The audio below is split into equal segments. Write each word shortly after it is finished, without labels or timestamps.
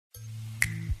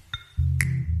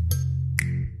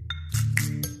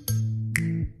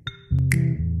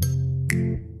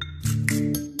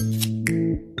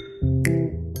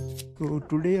So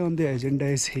today on the agenda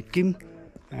is Hikkim,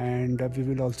 and we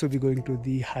will also be going to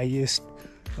the highest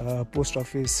post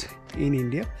office in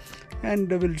India, and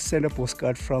we'll send a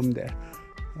postcard from there.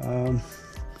 And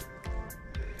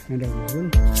I will.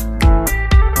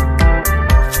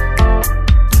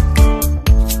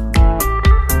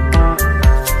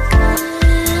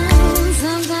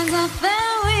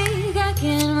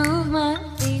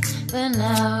 But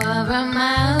now we're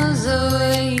miles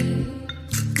away.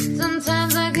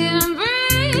 Sometimes I couldn't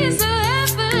breathe so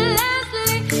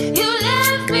effortlessly. You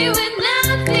left me with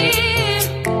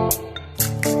nothing.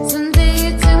 Someday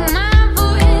you took my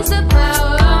voice, the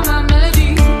power of my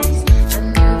melodies. I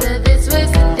knew that this was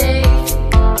the day.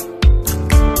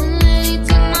 And then you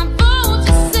took my phone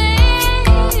to say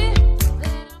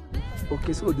that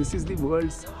Okay, so this is the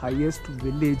world's highest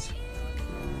village,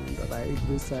 and right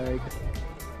beside,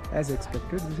 as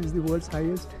expected, this is the world's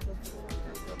highest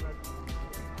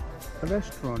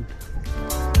restaurant.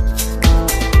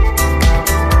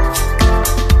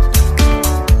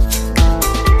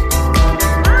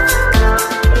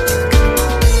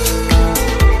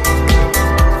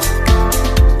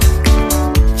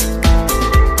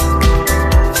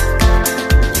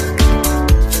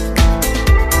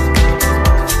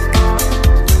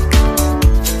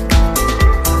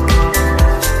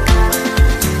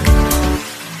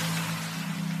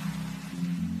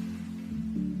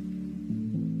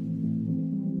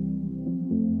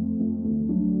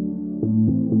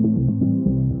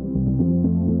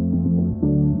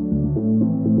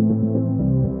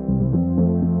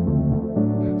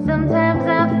 sometimes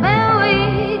I feel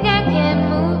weak, I can't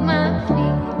move my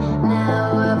feet.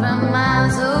 Now we're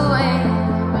miles away.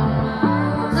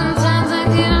 Sometimes I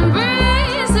couldn't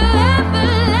breathe so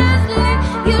effortlessly.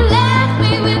 You left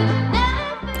me with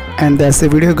nothing. And that's the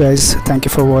video, guys. Thank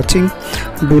you for watching.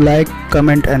 Do like,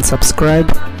 comment and subscribe.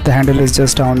 The handle is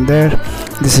just down there.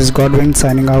 This is Godwin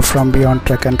signing off from Beyond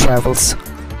Trek and Travels.